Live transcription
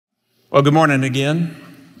Well, good morning again.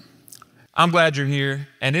 I'm glad you're here,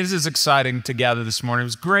 and it is exciting to gather this morning. It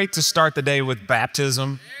was great to start the day with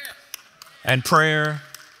baptism and prayer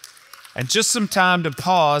and just some time to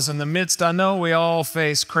pause in the midst. I know we all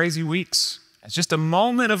face crazy weeks. It's just a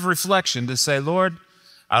moment of reflection to say, Lord,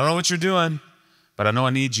 I don't know what you're doing, but I know I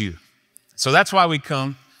need you. So that's why we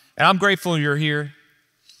come, and I'm grateful you're here.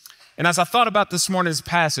 And as I thought about this morning's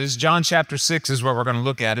passage, John chapter 6 is what we're going to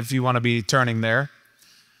look at if you want to be turning there.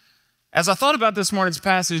 As I thought about this morning's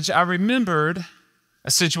passage, I remembered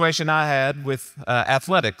a situation I had with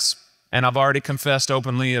athletics, and I've already confessed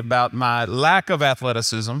openly about my lack of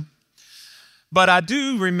athleticism. But I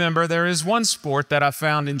do remember there is one sport that I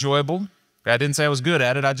found enjoyable. I didn't say I was good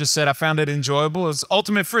at it. I just said I found it enjoyable. It was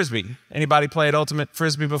ultimate frisbee. Anybody played ultimate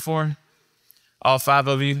frisbee before? All 5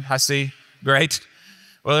 of you, I see. Great.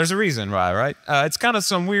 Well, there's a reason why, right? It's kind of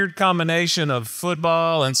some weird combination of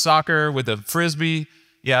football and soccer with a frisbee.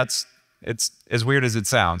 Yeah, it's as weird as it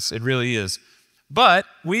sounds. It really is. But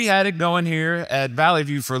we had it going here at Valley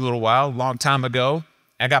View for a little while, a long time ago.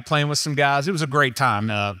 I got playing with some guys. It was a great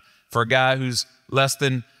time for a guy who's less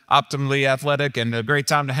than optimally athletic, and a great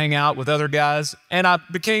time to hang out with other guys. And I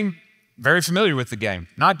became very familiar with the game.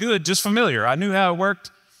 Not good, just familiar. I knew how it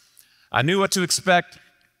worked. I knew what to expect.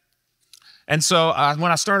 And so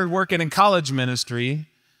when I started working in college ministry,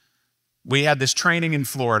 we had this training in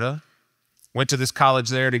Florida. Went to this college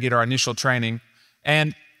there to get our initial training.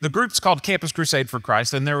 And the group's called Campus Crusade for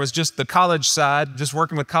Christ. And there was just the college side, just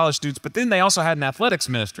working with college students. But then they also had an athletics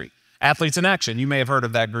ministry, Athletes in Action. You may have heard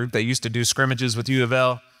of that group. They used to do scrimmages with U of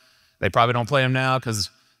L. They probably don't play them now because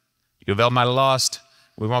U of L might have lost.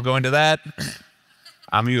 We won't go into that.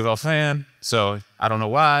 I'm a U of L fan, so I don't know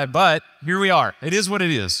why. But here we are. It is what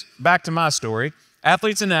it is. Back to my story.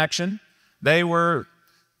 Athletes in Action, they were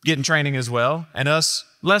getting training as well. And us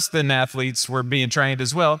less than athletes were being trained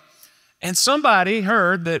as well. And somebody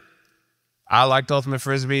heard that I liked ultimate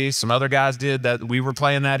frisbee. Some other guys did, that we were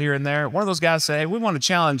playing that here and there. One of those guys said, hey, we want to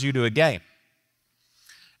challenge you to a game.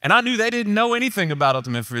 And I knew they didn't know anything about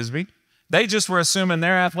ultimate frisbee. They just were assuming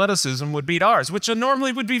their athleticism would beat ours, which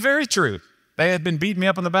normally would be very true. They had been beating me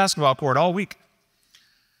up on the basketball court all week.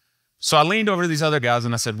 So I leaned over to these other guys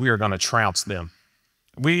and I said, we are going to trounce them.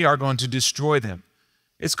 We are going to destroy them.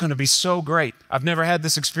 It's going to be so great. I've never had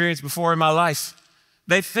this experience before in my life.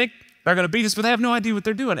 They think they're going to beat us, but they have no idea what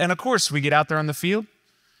they're doing. And of course, we get out there on the field.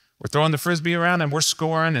 We're throwing the frisbee around and we're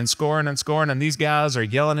scoring and scoring and scoring. And these guys are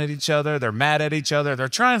yelling at each other. They're mad at each other. They're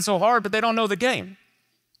trying so hard, but they don't know the game.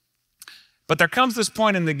 But there comes this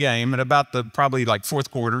point in the game at about the probably like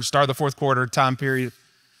fourth quarter, start of the fourth quarter time period,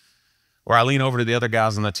 where I lean over to the other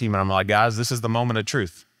guys on the team and I'm like, guys, this is the moment of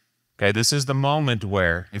truth. Okay, this is the moment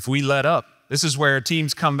where if we let up, this is where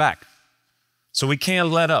teams come back. So we can't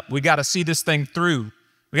let up. We got to see this thing through.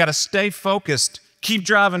 We got to stay focused, keep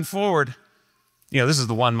driving forward. You know, this is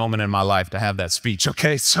the one moment in my life to have that speech,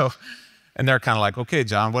 okay? So, and they're kind of like, okay,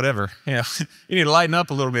 John, whatever. You know, you need to lighten up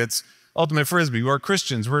a little bit. It's ultimate frisbee. We're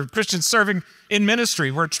Christians. We're Christians serving in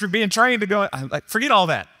ministry. We're being trained to go, like, forget all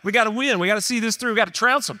that. We got to win. We got to see this through. We got to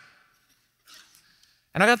trounce them.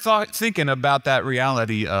 And I got thinking about that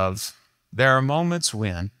reality of there are moments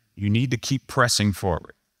when you need to keep pressing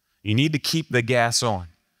forward. You need to keep the gas on.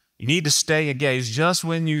 You need to stay engaged just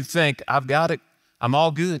when you think, I've got it, I'm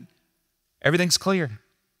all good, everything's clear.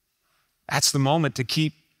 That's the moment to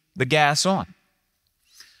keep the gas on.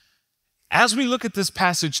 As we look at this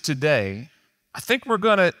passage today, I think we're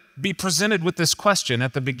going to be presented with this question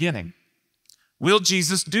at the beginning. Will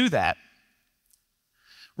Jesus do that?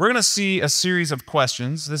 We're going to see a series of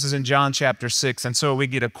questions. This is in John chapter 6, and so we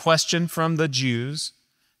get a question from the Jews.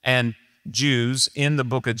 And Jews in the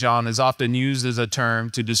book of John is often used as a term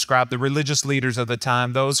to describe the religious leaders of the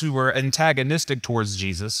time, those who were antagonistic towards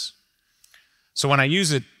Jesus. So when I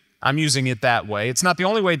use it, I'm using it that way. It's not the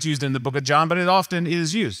only way it's used in the book of John, but it often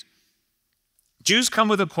is used. Jews come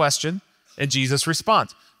with a question, and Jesus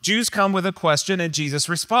responds. Jews come with a question, and Jesus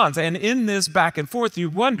responds. And in this back and forth, you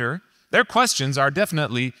wonder, their questions are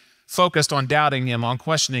definitely focused on doubting him, on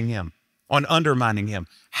questioning him, on undermining him.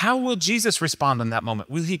 How will Jesus respond in that moment?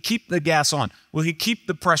 Will he keep the gas on? Will he keep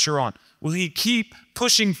the pressure on? Will he keep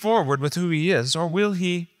pushing forward with who he is? Or will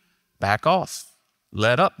he back off,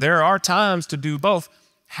 let up? There are times to do both.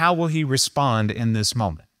 How will he respond in this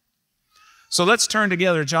moment? So let's turn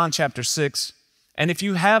together John chapter 6. And if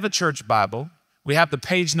you have a church Bible, we have the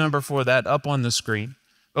page number for that up on the screen.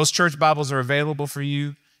 Those church Bibles are available for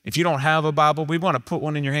you. If you don't have a Bible, we want to put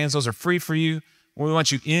one in your hands. Those are free for you. We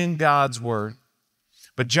want you in God's word.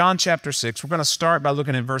 But John chapter 6, we're going to start by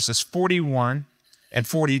looking at verses 41 and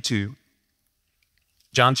 42.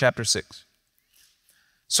 John chapter 6.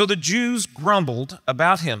 So the Jews grumbled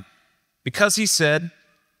about him because he said,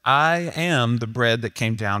 I am the bread that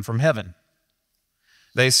came down from heaven.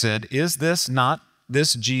 They said, is this not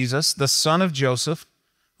this Jesus, the son of Joseph,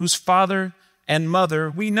 whose father and mother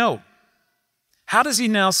we know? How does he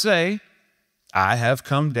now say, I have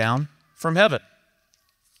come down from heaven?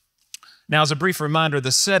 Now, as a brief reminder,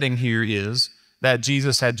 the setting here is that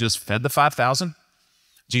Jesus had just fed the 5,000.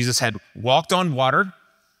 Jesus had walked on water.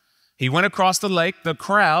 He went across the lake. The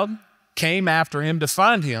crowd came after him to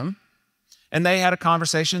find him, and they had a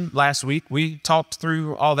conversation last week. We talked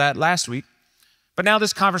through all that last week. But now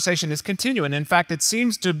this conversation is continuing. In fact, it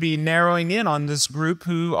seems to be narrowing in on this group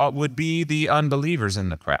who would be the unbelievers in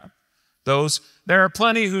the crowd. There are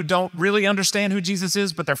plenty who don't really understand who Jesus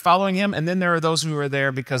is, but they're following him. And then there are those who are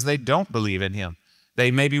there because they don't believe in him. They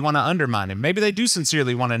maybe want to undermine him. Maybe they do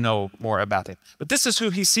sincerely want to know more about him. But this is who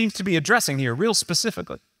he seems to be addressing here real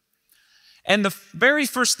specifically. And the very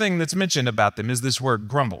first thing that's mentioned about them is this word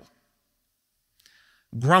grumble.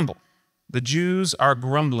 Grumble. The Jews are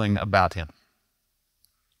grumbling about him.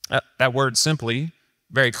 That word simply,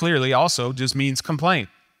 very clearly also just means complain.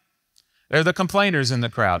 They're the complainers in the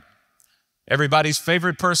crowd. Everybody's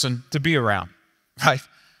favorite person to be around, right?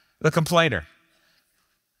 The complainer.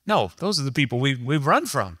 No, those are the people we run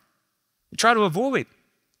from. We try to avoid.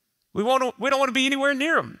 We don't want to be anywhere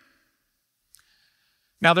near them.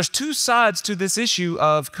 Now, there's two sides to this issue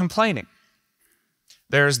of complaining.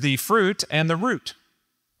 There's the fruit and the root.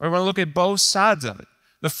 We're going to look at both sides of it.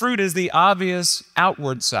 The fruit is the obvious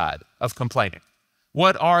outward side of complaining.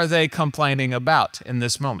 What are they complaining about in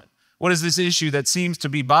this moment? What is this issue that seems to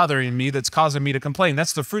be bothering me that's causing me to complain?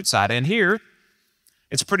 That's the fruit side. And here,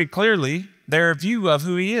 it's pretty clearly their view of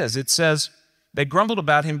who he is. It says they grumbled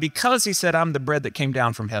about him because he said, I'm the bread that came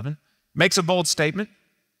down from heaven. Makes a bold statement.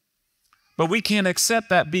 But we can't accept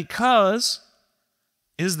that because,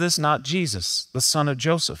 is this not Jesus, the son of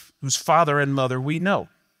Joseph, whose father and mother we know?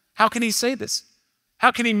 How can he say this? How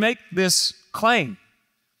can he make this claim?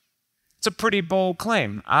 It's a pretty bold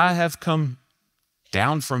claim. I have come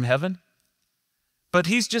down from heaven. But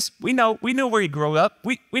we know where he grew up.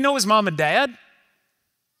 We know his mom and dad.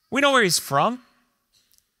 We know where he's from.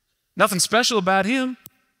 Nothing special about him.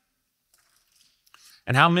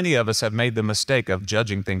 And how many of us have made the mistake of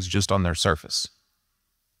judging things just on their surface?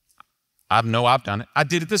 I've done it. I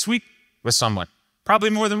did it this week with someone, probably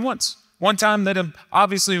more than once. One time that I'm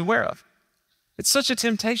obviously aware of. It's such a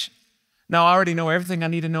temptation. Now, I already know everything I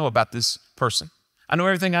need to know about this person. I know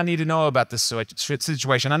everything I need to know about this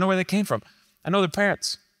situation. I know where they came from. I know their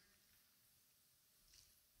parents.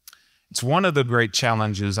 It's one of the great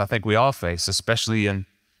challenges I think we all face, especially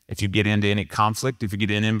if you get into any conflict, if you get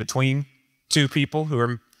in between two people who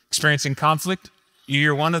are experiencing conflict. You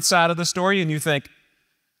hear one side of the story and you think,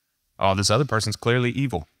 oh, this other person's clearly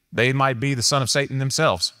evil. They might be the son of Satan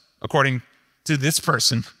themselves, according to this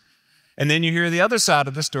person. And then you hear the other side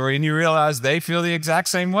of the story and you realize they feel the exact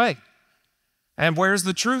same way. And where's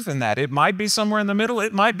the truth in that? It might be somewhere in the middle.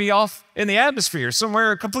 It might be off in the atmosphere,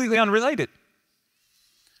 somewhere completely unrelated.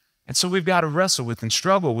 And so we've got to wrestle with and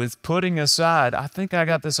struggle with putting aside, I think I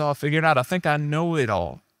got this all figured out. I think I know it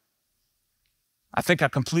all. I think I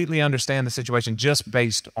completely understand the situation just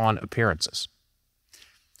based on appearances.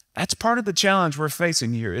 That's part of the challenge we're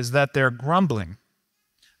facing here, is that they're grumbling,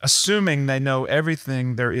 assuming they know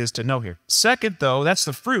everything there is to know here. Second, though, that's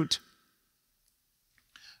the fruit.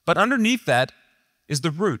 But underneath that is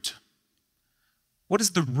the root. What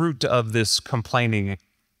is the root of this complaining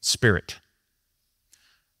spirit?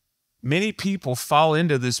 Many people fall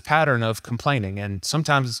into this pattern of complaining, and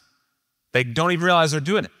sometimes they don't even realize they're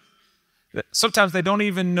doing it. Sometimes they don't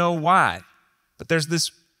even know why. But there's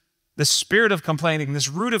this spirit of complaining, this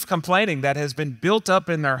root of complaining that has been built up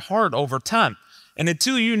in their heart over time. And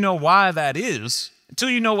until you know why that is, until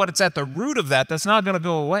you know what's at the root of that, that's not going to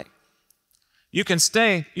go away. You can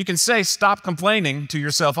say, stop complaining to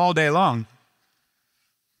yourself all day long,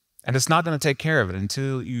 and it's not going to take care of it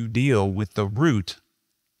until you deal with the root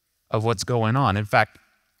of what's going on. In fact,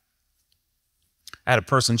 I had a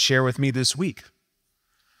person share with me this week.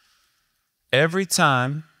 Every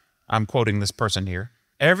time, I'm quoting this person here,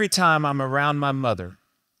 every time I'm around my mother,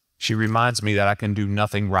 she reminds me that I can do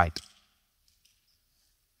nothing right.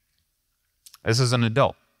 This is an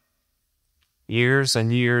adult. Years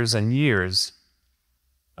and years and years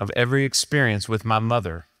of every experience with my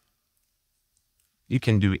mother, you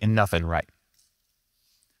can do nothing right.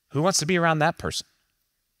 Who wants to be around that person?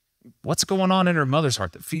 What's going on in her mother's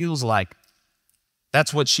heart that feels like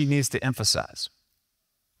that's what she needs to emphasize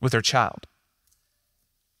with her child?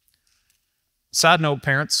 Side note,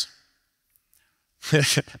 parents,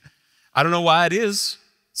 I don't know why it is,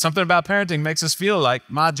 Something about parenting makes us feel like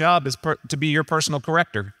my job is to be your personal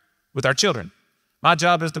corrector with our children. My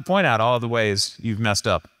job is to point out all the ways you've messed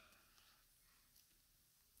up.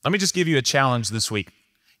 Let me just give you a challenge this week,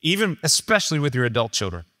 especially with your adult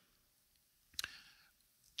children.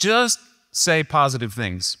 Just say positive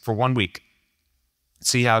things for 1 week.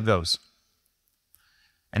 See how it goes.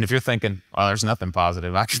 And if you're thinking, well, there's nothing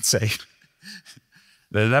positive I could say,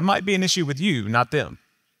 that might be an issue with you, not them.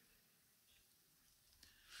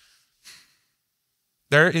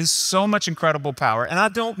 There is so much incredible power, and I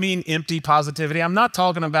don't mean empty positivity. I'm not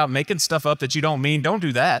talking about making stuff up that you don't mean. Don't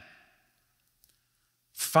do that.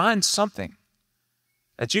 Find something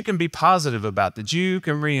that you can be positive about, that you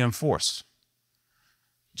can reinforce.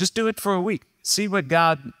 Just do it for a week. See what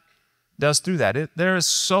God does through that. There is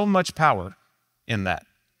so much power in that.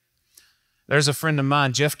 There's a friend of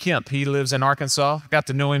mine, Jeff Kemp. He lives in Arkansas. Got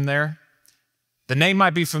to know him there. The name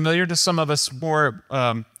might be familiar to some of us more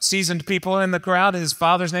seasoned people in the crowd. His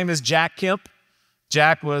father's name is Jack Kemp.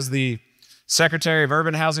 Jack was the Secretary of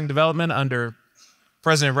Urban Housing Development under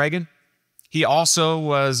President Reagan. He also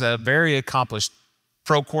was a very accomplished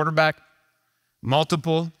pro quarterback,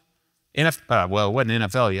 multiple well, it wasn't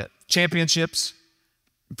NFL yet, championships,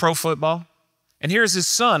 pro football. And here's his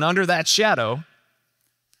son under that shadow,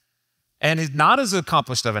 and he's not as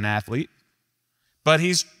accomplished of an athlete, but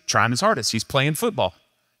he's trying his hardest. He's playing football.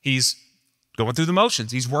 He's going through the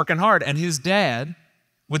motions. He's working hard. And his dad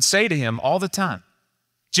would say to him all the time,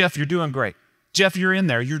 Jeff, you're doing great. Jeff, you're in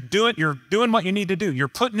there. You're doing what you need to do. You're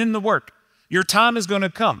putting in the work. Your time is going to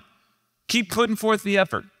come. Keep putting forth the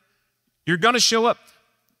effort. You're going to show up.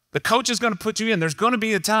 The coach is going to put you in. There's going to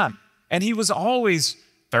be a time. And he was always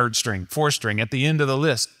third string, fourth string at the end of the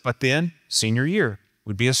list. But then senior year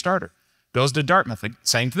would be a starter. Goes to Dartmouth,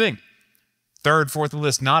 same thing. Third, fourth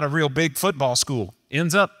list, not a real big football school.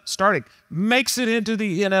 Ends up starting, makes it into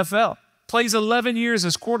the NFL. Plays 11 years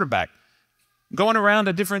as quarterback, going around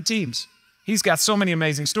to different teams. He's got so many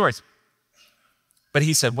amazing stories. But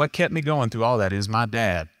he said, what kept me going through all that is my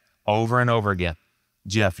dad, over and over again.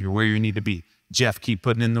 Jeff, you're where you need to be. Jeff, keep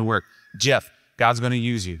putting in the work. Jeff, God's going to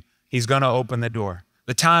use you. He's going to open the door.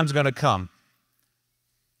 The time's going to come.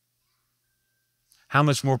 How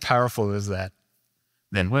much more powerful is that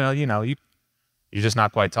than, well, you're just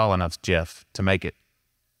not quite tall enough, Jeff, to make it.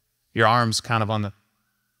 Your arm's kind of on the,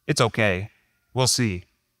 it's okay. We'll see.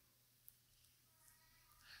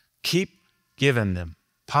 Keep giving them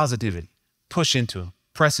positivity. Push into them.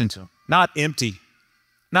 Press into them. Not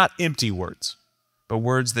empty words, but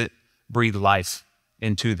words that breathe life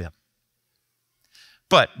into them.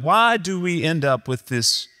 But why do we end up with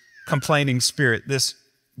this complaining spirit, this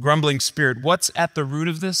grumbling spirit? What's at the root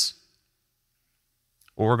of this?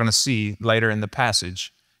 Well, we're going to see later in the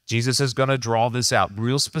passage, Jesus is going to draw this out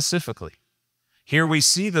real specifically. Here we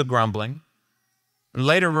see the grumbling, and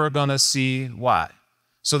later we're going to see why.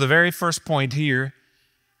 So the very first point here,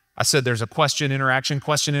 I said there's a question, interaction.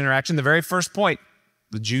 The very first point,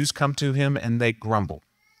 the Jews come to him and they grumble.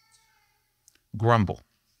 Grumble.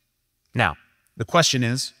 Now, the question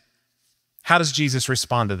is, how does Jesus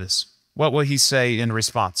respond to this? What will he say in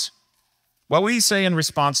response? What will he say in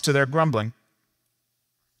response to their grumbling?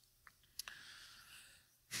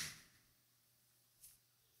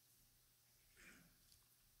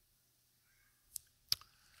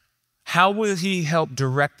 How will he help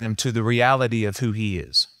direct them to the reality of who he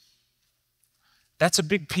is? That's a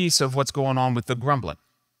big piece of what's going on with the grumbling.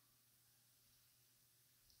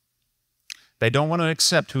 They don't want to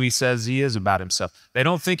accept who he says he is about himself. They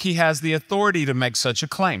don't think he has the authority to make such a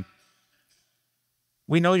claim.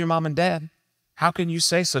 We know your mom and dad. How can you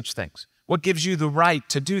say such things? What gives you the right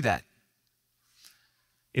to do that?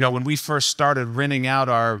 When we first started renting out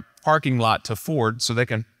our parking lot to Ford so they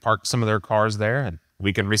can park some of their cars there and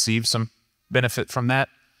we can receive some benefit from that,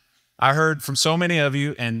 I heard from so many of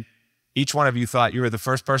you, and each one of you thought you were the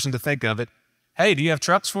first person to think of it. Hey, do you have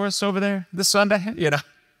trucks for us over there this Sunday?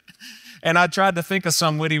 And I tried to think of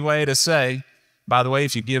some witty way to say, by the way,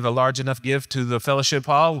 if you give a large enough gift to the fellowship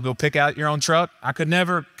hall, we'll go pick out your own truck. I could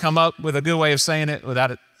never come up with a good way of saying it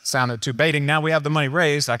without it sounding too baiting. Now we have the money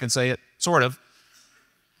raised, I can say it, sort of.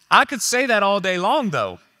 I could say that all day long,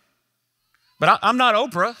 though. But I'm not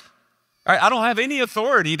Oprah. All right? I don't have any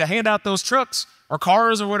authority to hand out those trucks or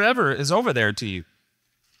cars or whatever is over there to you.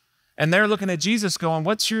 And they're looking at Jesus going,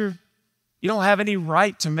 you don't have any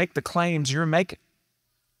right to make the claims you're making.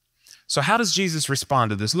 So how does Jesus respond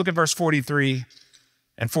to this? Look at verse 43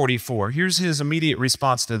 and 44. Here's his immediate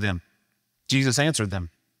response to them. Jesus answered them.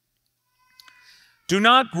 Do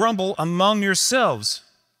not grumble among yourselves.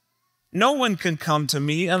 No one can come to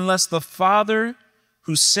me unless the Father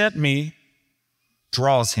who sent me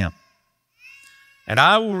draws him. And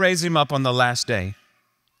I will raise him up on the last day.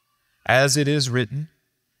 As it is written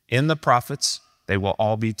in the prophets, they will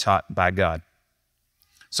all be taught by God.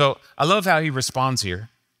 So I love how he responds here.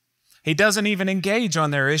 He doesn't even engage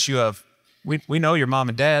on their issue of, we know your mom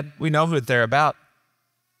and dad. We know who they're about.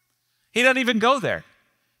 He doesn't even go there.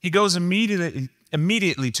 He goes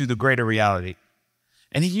immediately to the greater reality.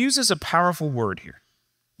 And he uses a powerful word here.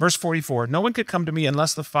 Verse 44, no one could come to me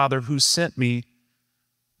unless the Father who sent me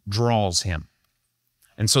draws him.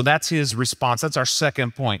 And so that's his response. That's our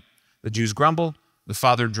second point. The Jews grumble, the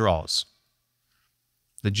Father draws.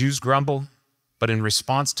 The Jews grumble, but in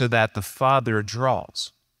response to that, the Father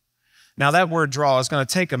draws. Now, that word draw is going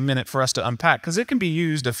to take a minute for us to unpack because it can be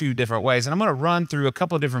used a few different ways. And I'm going to run through a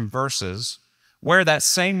couple of different verses where that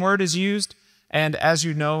same word is used. And as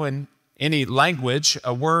you know, in any language,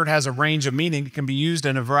 a word has a range of meaning. It can be used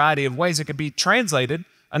in a variety of ways. It can be translated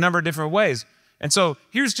a number of different ways. And so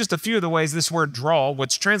here's just a few of the ways this word draw,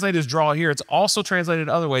 what's translated as draw here, it's also translated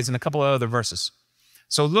other ways in a couple of other verses.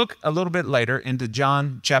 So look a little bit later into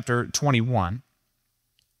John chapter 21.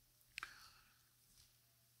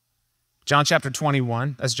 John chapter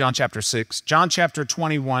 21, that's John chapter 6. John chapter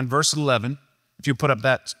 21, verse 11. If you put up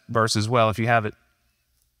that verse as well, if you have it.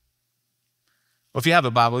 Well, if you have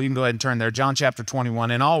a Bible, you can go ahead and turn there. John chapter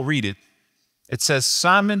 21, and I'll read it. It says,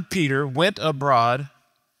 Simon Peter went abroad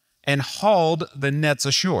and hauled the nets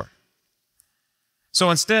ashore.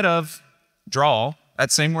 So instead of draw,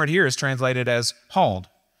 that same word here is translated as hauled.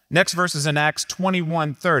 Next verse is in Acts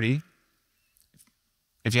 21:30.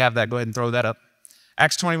 If you have that, go ahead and throw that up.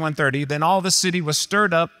 Acts 21:30, then all the city was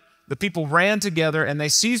stirred up. The people ran together and they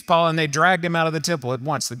seized Paul and they dragged him out of the temple at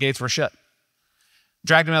once. The gates were shut.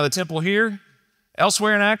 Dragged him out of the temple here.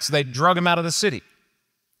 Elsewhere in Acts, they drug him out of the city.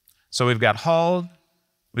 So we've got hauled,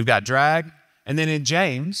 we've got dragged. And then in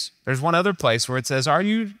James, there's one other place where it says, are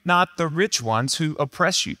you not the rich ones who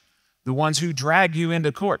oppress you, the ones who drag you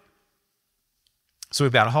into court? So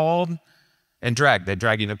we've got hauled and dragged. They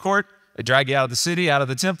drag you into court. They drag you out of the city, out of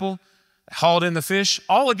the temple, hauled in the fish,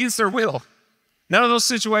 all against their will. None of those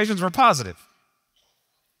situations were positive.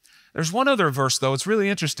 There's one other verse, though. It's really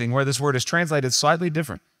interesting where this word is translated slightly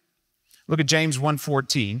different. Look at James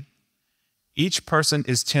 1:14. Each person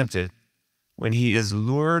is tempted when he is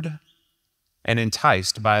lured and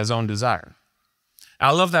enticed by his own desire.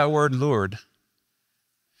 I love that word lured.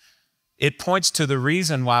 It points to the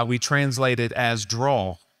reason why we translate it as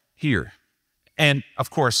draw here. And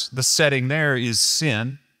of course, the setting there is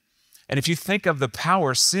sin. And if you think of the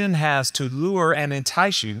power sin has to lure and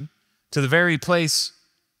entice you to the very place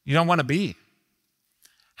you don't want to be,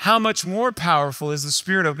 how much more powerful is the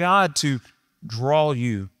Spirit of God to draw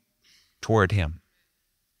you toward him?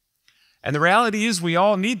 And the reality is we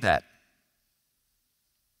all need that.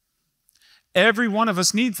 Every one of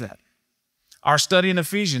us needs that. Our study in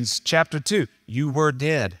Ephesians chapter 2, you were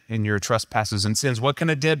dead in your trespasses and sins. What can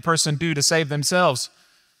a dead person do to save themselves?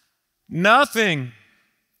 Nothing.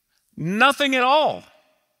 Nothing at all.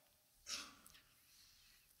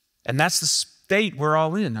 And that's the state we're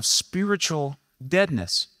all in, of spiritual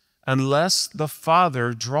deadness. Unless the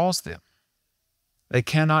Father draws them, they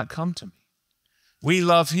cannot come to me. We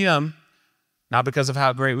love him not because of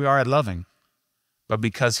how great we are at loving, but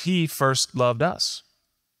because he first loved us.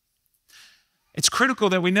 It's critical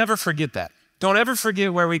that we never forget that. Don't ever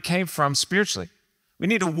forget where we came from spiritually. We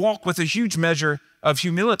need to walk with a huge measure of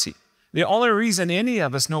humility. The only reason any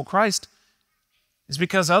of us know Christ is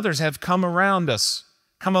because others have come around us,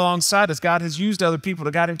 come alongside us. God has used other people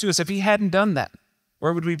to guide him to us. If he hadn't done that,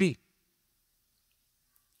 where would we be?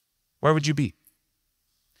 Where would you be?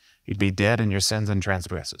 You'd be dead in your sins and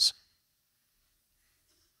transgressions.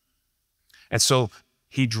 And so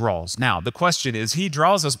he draws. Now, the question is, he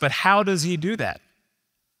draws us, but how does he do that?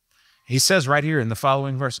 He says right here in the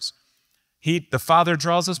following verses, the Father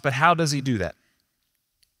draws us, but how does he do that?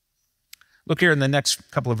 Look here in the next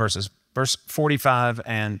couple of verses, verse 45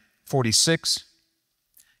 and 46.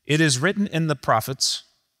 It is written in the prophets,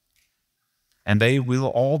 and they will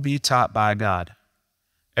all be taught by God.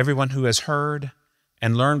 Everyone who has heard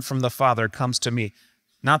and learned from the Father comes to me.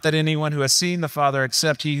 Not that anyone who has seen the Father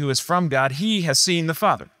except he who is from God, he has seen the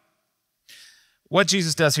Father. What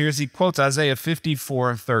Jesus does here is he quotes Isaiah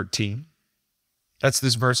 54:13. That's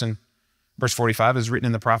this verse in verse 45 is written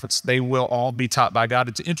in the prophets. They will all be taught by God.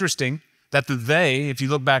 It's interesting that the they, if you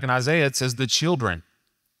look back in Isaiah, it says the children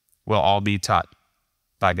will all be taught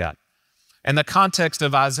by God. And the context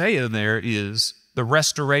of Isaiah there is the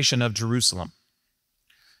restoration of Jerusalem.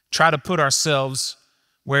 Try to put ourselves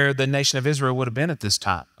where the nation of Israel would have been at this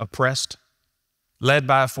time, oppressed, led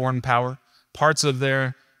by a foreign power. Parts of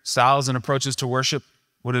their styles and approaches to worship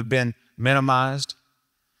would have been minimized.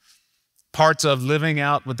 Parts of living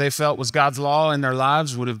out what they felt was God's law in their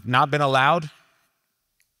lives would have not been allowed.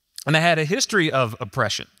 And they had a history of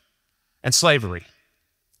oppression and slavery.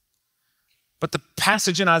 But the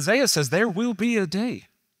passage in Isaiah says there will be a day.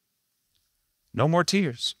 No more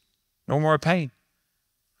tears, no more pain.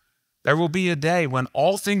 There will be a day when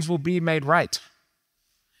all things will be made right.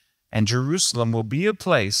 And Jerusalem will be a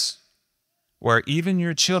place where even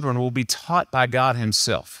your children will be taught by God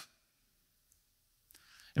himself.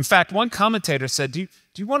 In fact, one commentator said, do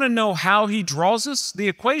you want to know how he draws us? The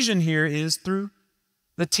equation here is through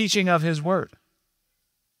the teaching of his word.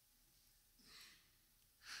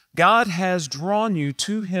 God has drawn you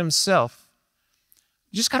to himself.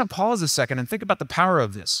 You just got to pause a second and think about the power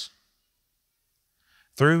of this.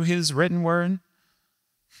 Through his written word,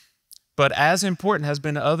 but as important has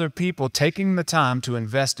been other people taking the time to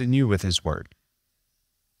invest in you with his word.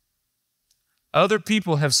 Other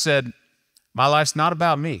people have said, my life's not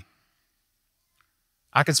about me.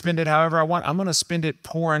 I can spend it however I want. I'm going to spend it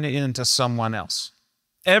pouring into someone else.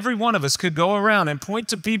 Every one of us could go around and point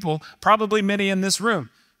to people, probably many in this room,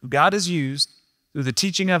 who God has used through the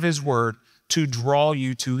teaching of his word to draw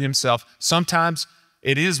you to himself. Sometimes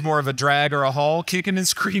it is more of a drag or a haul, kicking and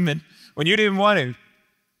screaming when you didn't want to.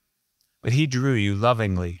 But he drew you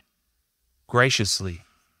lovingly, graciously,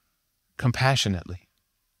 compassionately.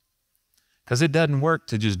 Because it doesn't work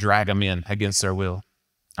to just drag them in against their will.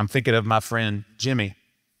 I'm thinking of my friend Jimmy.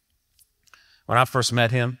 When I first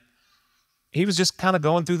met him, he was just kind of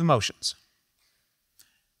going through the motions.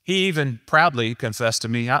 He even proudly confessed to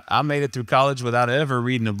me, I made it through college without ever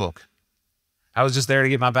reading a book. I was just there to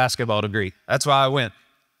get my basketball degree. That's why I went.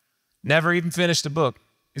 Never even finished a book.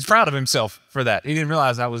 He's proud of himself for that. He didn't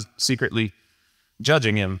realize I was secretly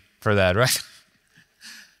judging him for that, right?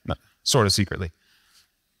 No, sort of secretly.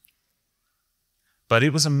 But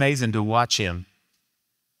it was amazing to watch him.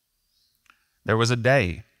 There was a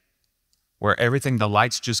day where everything, the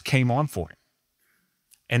lights just came on for him.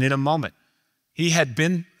 And in a moment, he had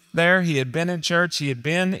been there, he had been in church, he had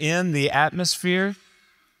been in the atmosphere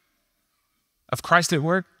of Christ at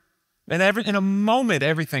work. And in a moment,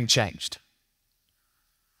 everything changed.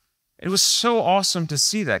 It was so awesome to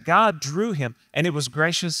see that. God drew him, and it was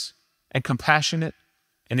gracious and compassionate,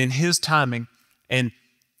 and in his timing, and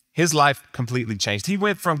his life completely changed. He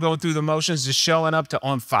went from going through the motions to showing up to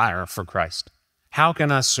on fire for Christ. How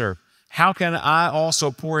can I serve? How can I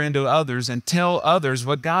also pour into others and tell others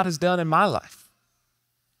what God has done in my life?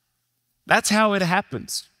 That's how it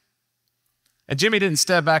happens. And Jimmy didn't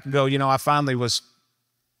step back and go, I finally was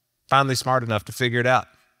smart enough to figure it out.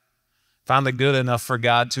 Finally good enough for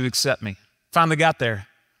God to accept me. Finally got there.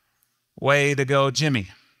 Way to go, Jimmy.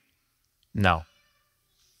 No.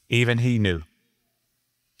 Even he knew.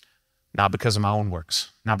 Not because of my own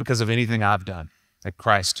works, not because of anything I've done, that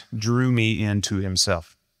Christ drew me into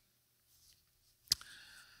himself.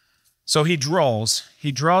 So he draws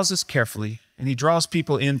us carefully, and he draws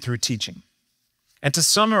people in through teaching. And to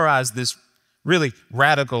summarize this really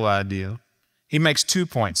radical idea, he makes 2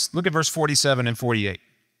 points. Look at verse 47 and 48.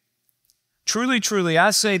 Truly, truly, I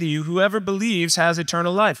say to you, whoever believes has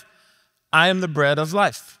eternal life. I am the bread of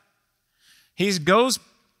life. He goes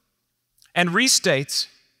and restates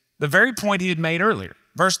the very point he had made earlier.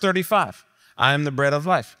 Verse 35, I am the bread of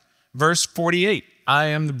life. Verse 48, I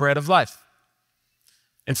am the bread of life.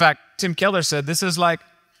 In fact, Tim Keller said this is like,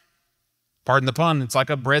 pardon the pun, it's like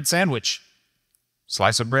a bread sandwich.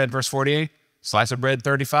 Slice of bread, verse 48, slice of bread,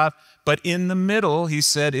 35. But in the middle, he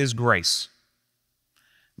said, is grace.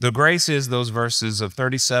 The grace is those verses of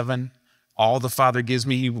 37, all the Father gives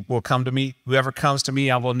me, he will come to me. Whoever comes to me,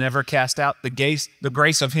 I will never cast out. The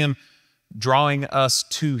grace of him drawing us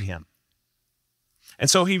to him. And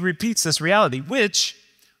so he repeats this reality, which,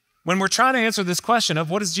 when we're trying to answer this question of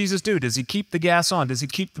what does Jesus do? Does he keep the gas on? Does he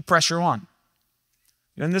keep the pressure on?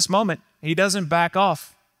 In this moment, he doesn't back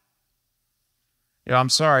off. I'm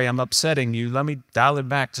sorry, I'm upsetting you. Let me dial it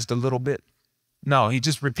back just a little bit. No, he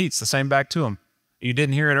just repeats the same back to him. You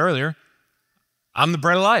didn't hear it earlier. I'm the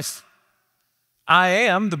bread of life. I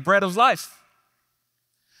am the bread of life.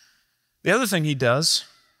 The other thing he does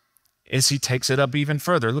is he takes it up even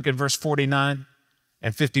further. Look at verse 49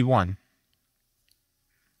 and 51.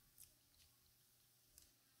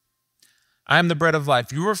 I am the bread of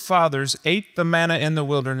life. Your fathers ate the manna in the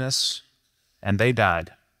wilderness, and they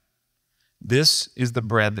died. This is the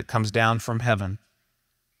bread that comes down from heaven,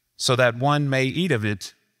 so that one may eat of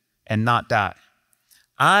it and not die.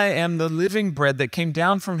 I am the living bread that came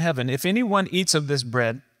down from heaven. If anyone eats of this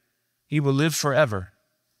bread, he will live forever.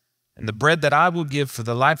 And the bread that I will give for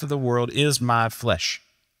the life of the world is my flesh.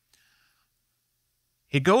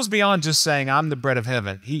 He goes beyond just saying, I'm the bread of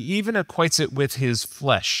heaven. He even equates it with his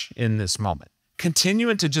flesh in this moment,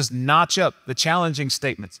 continuing to just notch up the challenging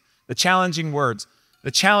statements, the challenging words,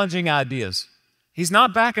 the challenging ideas. He's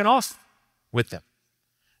not backing off with them.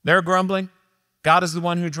 They're grumbling. God is the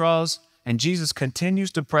one who draws, and Jesus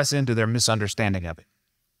continues to press into their misunderstanding of it.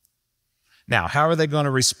 Now, how are they going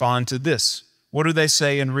to respond to this? What do they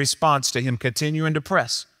say in response to him continuing to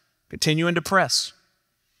press? Continuing to press.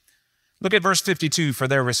 Look at verse 52 for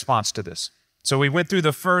their response to this. So we went through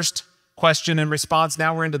the first question and response.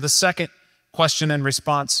 Now we're into the second question and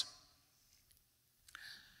response.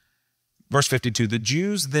 Verse 52, the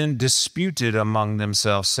Jews then disputed among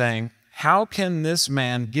themselves, saying, how can this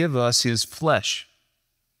man give us his flesh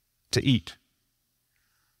to eat?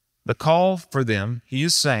 The call for them, he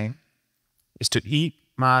is saying, is to eat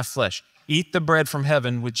my flesh. Eat the bread from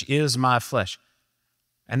heaven, which is my flesh.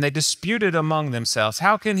 And they disputed among themselves,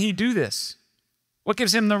 how can he do this? What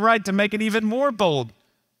gives him the right to make an even more bold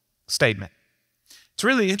statement? It's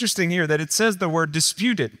really interesting here that it says the word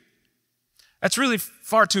disputed. That's really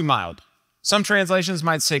far too mild. Some translations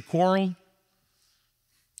might say quarrel.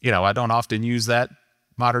 I don't often use that,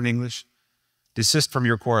 modern English. Desist from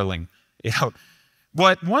your quarreling.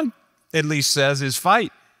 What one at least says is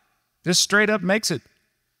fight. Just straight up makes it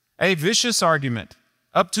a vicious argument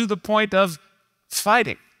up to the point of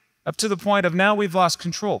fighting, up to the point of now we've lost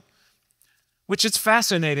control. Which it's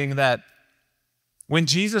fascinating that when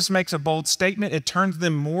Jesus makes a bold statement, it turns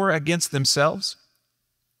them more against themselves.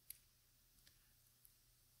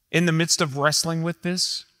 In the midst of wrestling with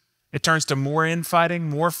this, it turns to more infighting,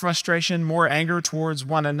 more frustration, more anger towards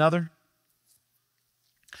one another.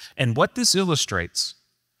 And what this illustrates,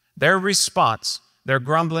 their response, their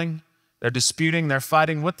grumbling, their disputing, their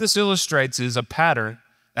fighting, what this illustrates is a pattern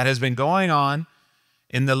that has been going on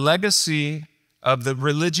in the legacy of the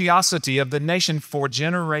religiosity of the nation for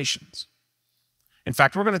generations. In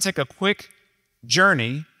fact, we're going to take a quick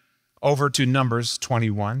journey over to Numbers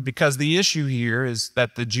 21 because the issue here is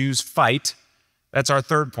that the Jews fight. That's our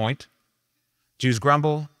third point. Jews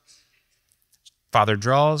grumble. Father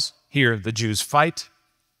draws. Here, the Jews fight.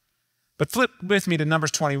 But flip with me to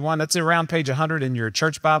Numbers 21. That's around page 100 in your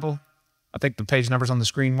church Bible. I think the page number's on the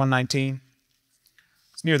screen, 119.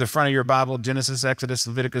 It's near the front of your Bible, Genesis, Exodus,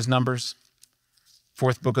 Leviticus, Numbers,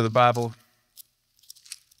 fourth book of the Bible.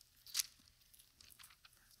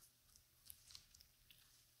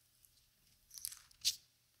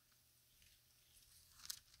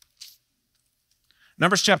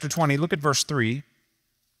 Numbers chapter 20, look at verse 3.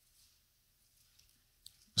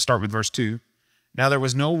 Start with verse 2. Now there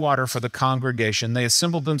was no water for the congregation. They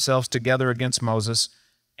assembled themselves together against Moses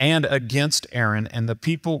and against Aaron, and the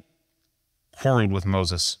people quarreled with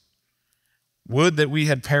Moses. Would that we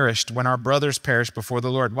had perished when our brothers perished before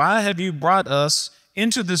the Lord. Why have you brought us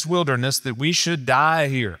into this wilderness that we should die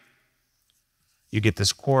here? You get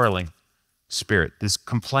this quarreling spirit, this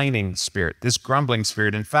complaining spirit, this grumbling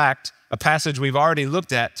spirit. In fact, a passage we've already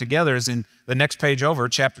looked at together is in the next page over,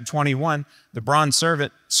 chapter 21, the bronze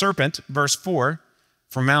serpent, verse 4.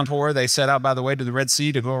 From Mount Hor, they set out by the way to the Red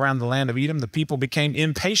Sea to go around the land of Edom. The people became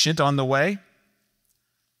impatient on the way.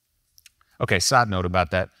 Okay, side note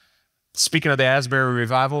about that. Speaking of the Asbury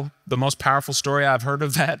revival, the most powerful story I've heard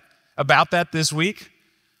about that this week.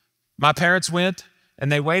 My parents went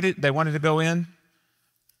and they waited. They wanted to go in.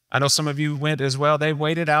 I know some of you went as well. They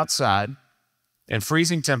waited outside in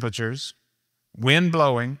freezing temperatures, wind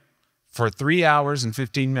blowing, for 3 hours and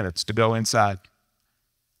 15 minutes to go inside.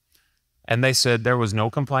 And they said there was no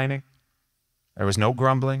complaining. There was no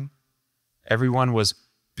grumbling. Everyone was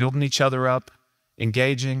building each other up,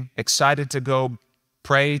 engaging, excited to go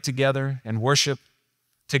pray together and worship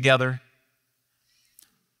together.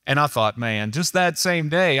 And I thought, man, just that same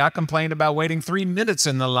day, I complained about waiting 3 minutes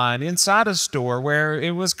in the line inside a store where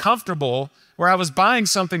it was comfortable, where I was buying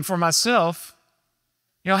something for myself.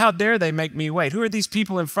 How dare they make me wait? Who are these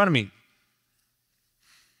people in front of me?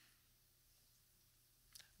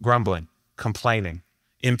 Grumbling, complaining,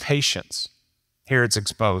 impatience. Here it's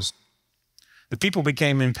exposed. The people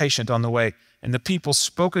became impatient on the way, and the people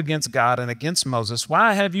spoke against God and against Moses.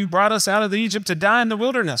 Why have you brought us out of Egypt to die in the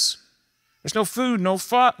wilderness? There's no food,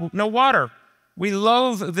 no water. We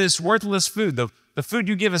loathe this worthless food, the food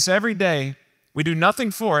you give us every day. We do nothing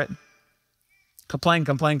for it. Complain,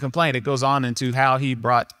 complain, complain. It goes on into how he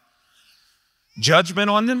brought judgment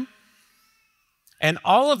on them. And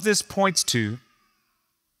all of this points to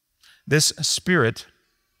this spirit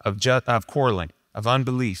of quarreling, of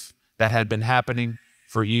unbelief that had been happening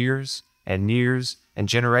for years and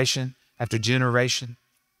generation after generation.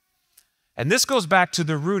 And this goes back to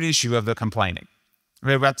the root issue of the complaining.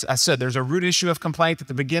 I said there's a root issue of complaint at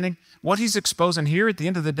the beginning. What he's exposing here at the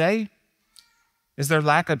end of the day is their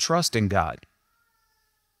lack of trust in God.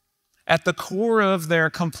 At the core of their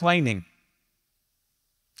complaining,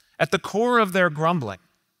 at the core of their grumbling,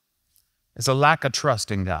 is a lack of trust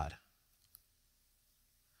in God.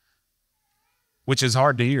 Which is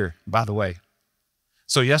hard to hear, by the way.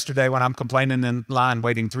 So yesterday when I'm complaining in line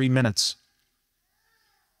waiting 3 minutes,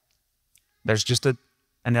 there's just an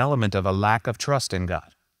element of a lack of trust in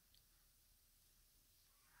God.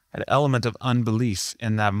 An element of unbelief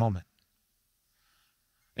in that moment.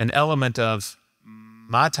 An element of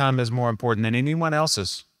my time is more important than anyone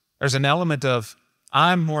else's. There's an element of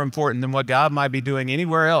I'm more important than what God might be doing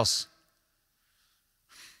anywhere else.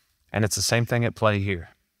 And it's the same thing at play here.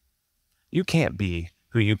 You can't be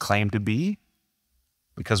who you claim to be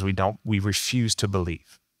because we refuse to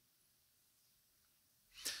believe.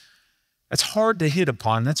 That's hard to hit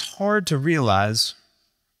upon. That's hard to realize.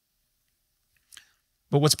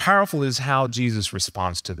 But what's powerful is how Jesus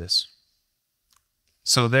responds to this.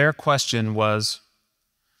 So their question was,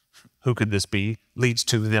 who could this be? Leads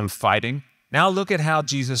to them fighting. Now look at how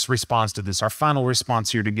Jesus responds to this, our final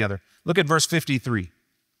response here together. Look at verse 53.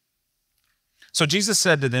 So Jesus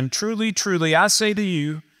said to them, truly, truly, I say to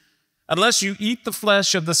you, unless you eat the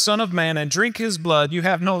flesh of the Son of Man and drink his blood, you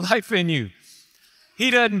have no life in you. He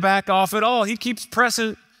doesn't back off at all. He keeps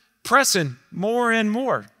pressing more and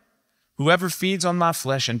more. Whoever feeds on my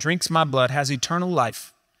flesh and drinks my blood has eternal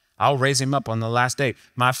life. I'll raise him up on the last day.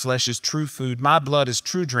 My flesh is true food. My blood is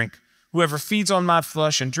true drink. Whoever feeds on my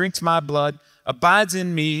flesh and drinks my blood abides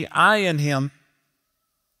in me, I in him.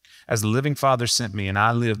 As the living Father sent me, and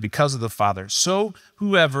I live because of the Father, so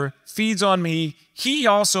whoever feeds on me, he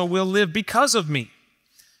also will live because of me.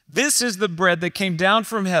 This is the bread that came down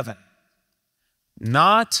from heaven,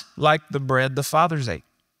 not like the bread the fathers ate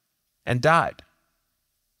and died.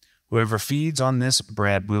 Whoever feeds on this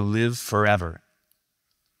bread will live forever.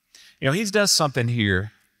 You know, he does something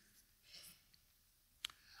here.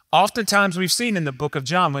 Oftentimes we've seen in the book of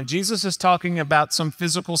John, when Jesus is talking about some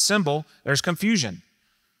physical symbol, there's confusion.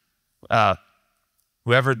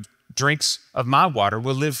 Whoever drinks of my water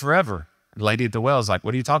will live forever. The lady at the well is like,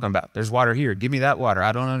 what are you talking about? There's water here. Give me that water.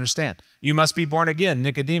 I don't understand. You must be born again,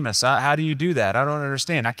 Nicodemus. How do you do that? I don't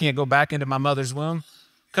understand. I can't go back into my mother's womb.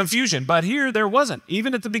 Confusion. But here there wasn't.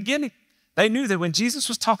 Even at the beginning, they knew that when Jesus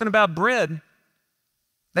was talking about bread,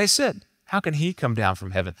 they said, how can he come down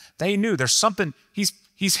from heaven? They knew there's something, he's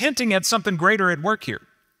hinting at something greater at work here.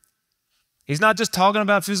 He's not just talking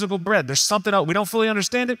about physical bread. There's something else. We don't fully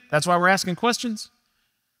understand it. That's why we're asking questions.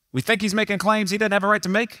 We think he's making claims he doesn't have a right to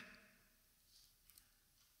make.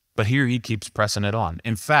 But here he keeps pressing it on.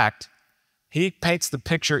 In fact, he paints the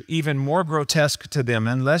picture even more grotesque to them.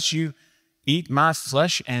 Unless you eat my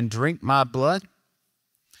flesh and drink my blood.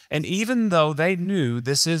 And even though they knew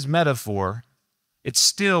this is metaphor, it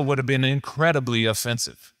still would have been incredibly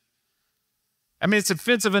offensive. I mean, it's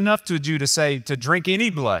offensive enough to a Jew to say to drink any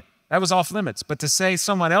blood. That was off limits. But to say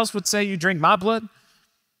someone else would say you drink my blood,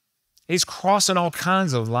 he's crossing all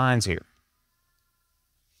kinds of lines here.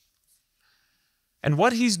 And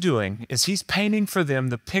what he's doing is he's painting for them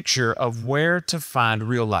the picture of where to find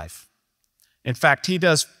real life. In fact, he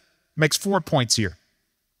makes 4 points here.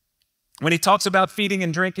 When he talks about feeding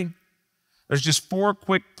and drinking, there's just 4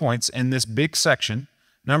 quick points in this big section.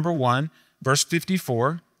 Number 1, verse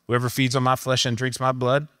 54, whoever feeds on my flesh and drinks my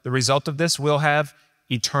blood, the result of this will have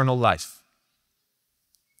eternal life.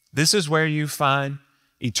 This is where you find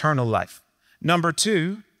eternal life. Number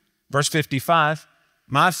 2, verse 55,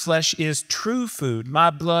 my flesh is true food. My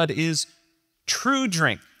blood is true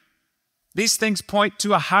drink. These things point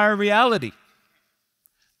to a higher reality.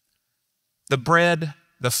 The bread,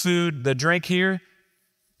 the food, the drink here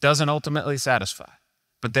doesn't ultimately satisfy,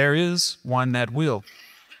 but there is one that will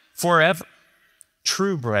forever.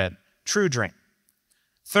 True bread, true drink.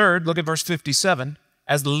 Third, look at verse 57.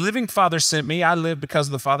 As the living Father sent me, I live because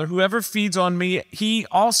of the Father. Whoever feeds on me, he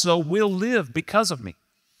also will live because of me.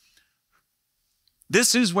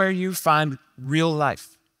 This is where you find real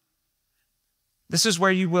life. This is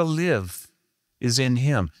where you will live, is in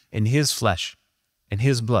him, in his flesh, in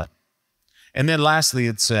his blood. And then lastly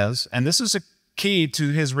it says, and this is a key to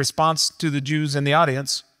his response to the Jews in the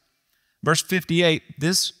audience, verse 58,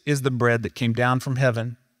 this is the bread that came down from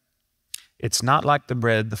heaven. It's not like the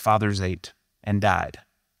bread the fathers ate and died.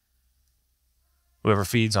 Whoever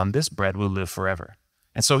feeds on this bread will live forever.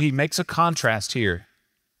 And so he makes a contrast here,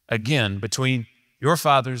 again, between your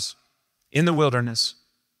fathers in the wilderness,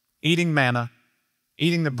 eating manna,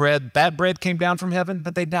 eating the bread. That bread came down from heaven,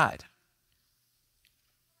 but they died.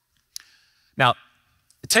 Now,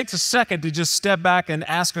 It takes a second to just step back and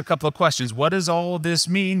ask a couple of questions. What does all this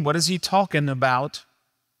mean? What is he talking about?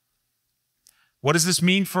 What does this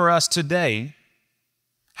mean for us today?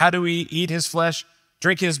 How do we eat his flesh,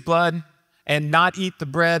 drink his blood, and not eat the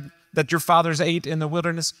bread that your fathers ate in the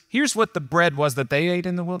wilderness? Here's what the bread was that they ate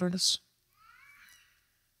in the wilderness.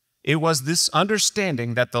 It was this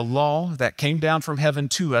understanding that the law that came down from heaven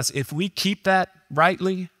to us, if we keep that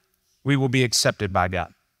rightly, we will be accepted by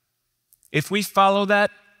God. If we follow that,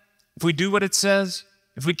 if we do what it says,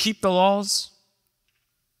 if we keep the laws.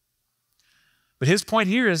 But his point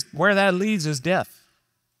here is where that leads is death.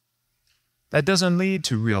 That doesn't lead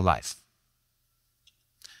to real life.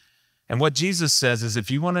 And what Jesus says is if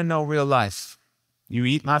you want to know real life, you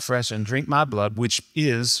eat my flesh and drink my blood, which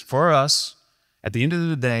is, for us, at the end of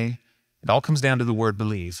the day, it all comes down to the word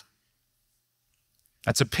believe.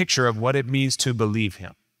 That's a picture of what it means to believe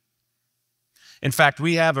him. In fact,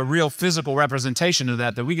 we have a real physical representation of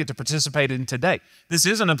that we get to participate in today. This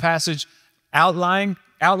isn't a passage outlining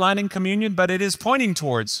communion, but it is pointing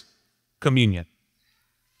towards communion.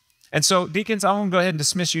 And so, deacons, I'm going to go ahead and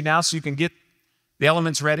dismiss you now so you can get the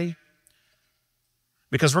elements ready,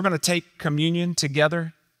 because we're going to take communion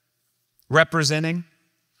together, representing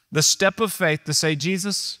the step of faith to say,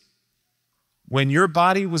 Jesus, when your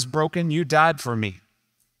body was broken, you died for me.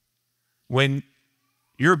 When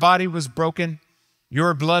your body was broken,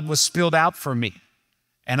 your blood was spilled out for me.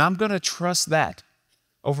 And I'm going to trust that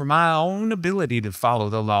over my own ability to follow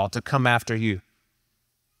the law, to come after you.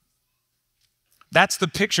 That's the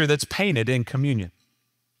picture that's painted in communion.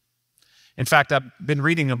 In fact, I've been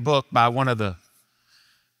reading a book by one of the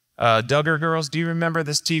Duggar girls. Do you remember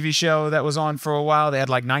this TV show that was on for a while? They had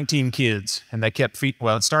like 19 kids, and they kept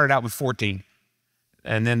well, it started out with 14,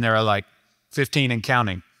 and then there are like 15 and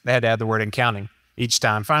counting. They had to add the word "and counting" each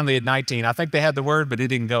time. Finally, at 19, I think they had the word, but it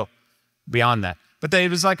didn't go beyond that. But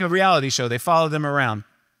it was like a reality show. They followed them around.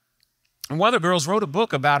 And one of the girls wrote a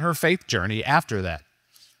book about her faith journey after that.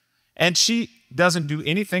 And she doesn't do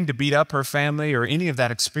anything to beat up her family or any of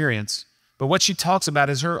that experience. But what she talks about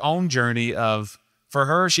is her own journey of, for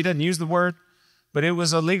her, she doesn't use the word, but it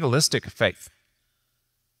was a legalistic faith.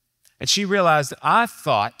 And she realized, I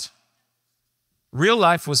thought real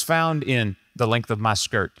life was found in the length of my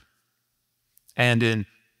skirt and in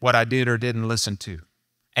what I did or didn't listen to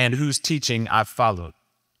and whose teaching I followed.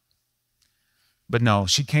 But no,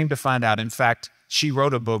 she came to find out. In fact, she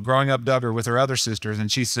wrote a book, Growing Up Duggar, with her other sisters,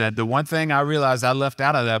 and she said, the one thing I realized I left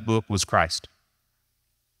out of that book was Christ.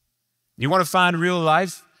 You want to find real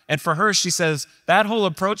life? And for her, she says, that whole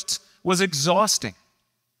approach was exhausting.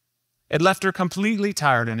 It left her completely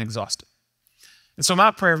tired and exhausted. And so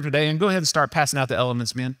my prayer today, and go ahead and start passing out the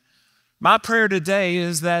elements, men. My prayer today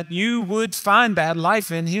is that you would find that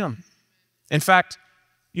life in him. In fact,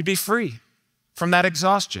 you'd be free from that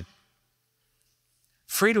exhaustion.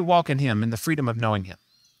 Free to walk in him, in the freedom of knowing him.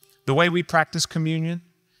 The way we practice communion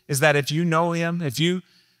is that if you know him, if you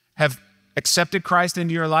have accepted Christ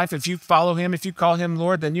into your life, if you follow him, if you call him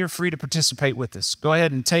Lord, then you're free to participate with us. Go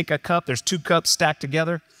ahead and take a cup. There's 2 cups stacked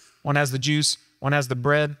together. One has the juice, one has the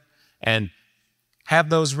bread, and have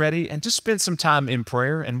those ready and just spend some time in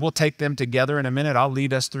prayer, and we'll take them together in a minute. I'll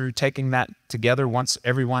lead us through taking that together once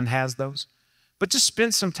everyone has those. But just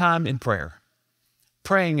spend some time in prayer,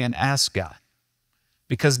 praying and ask God.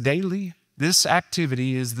 Because daily, this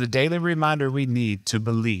activity is the daily reminder we need to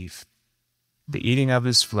believe the eating of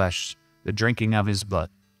his flesh, the drinking of his blood.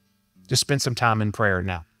 Just spend some time in prayer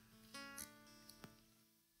now.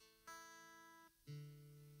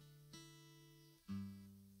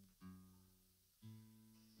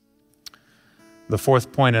 The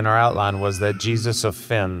 4th point in our outline was that Jesus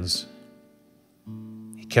offends.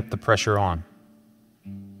 He kept the pressure on.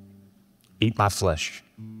 Eat my flesh.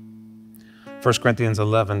 1 Corinthians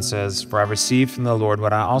 11 says, for I received from the Lord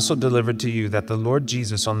what I also delivered to you, that the Lord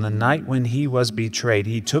Jesus, on the night when he was betrayed,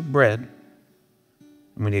 he took bread,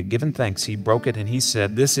 and when he had given thanks, he broke it, and he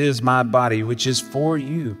said, this is my body, which is for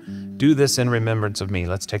you. Do this in remembrance of me.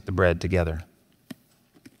 Let's take the bread together.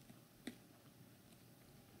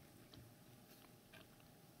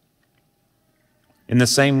 In the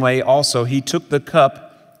same way also, he took the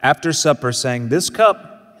cup after supper, saying, this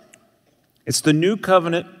cup, it's the new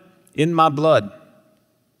covenant in my blood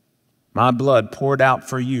poured out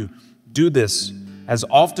for you. Do this as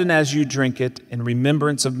often as you drink it in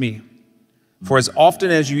remembrance of me. For as often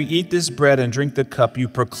as you eat this bread and drink the cup, you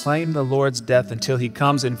proclaim the Lord's death until he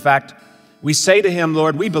comes. In fact, we say to him,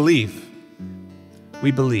 Lord, we believe.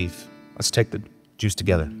 We believe. Let's take the juice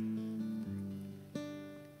together.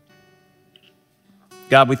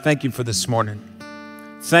 God, we thank you for this morning.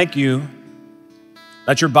 Thank you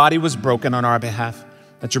that your body was broken on our behalf.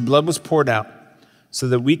 that your blood was poured out so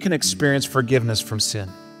that we can experience forgiveness from sin.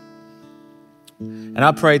 And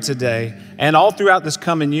I pray today and all throughout this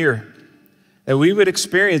coming year that we would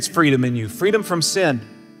experience freedom in you, freedom from sin,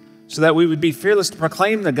 so that we would be fearless to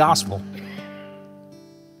proclaim the gospel.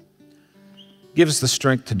 Give us the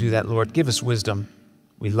strength to do that, Lord. Give us wisdom.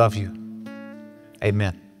 We love you.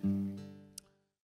 Amen.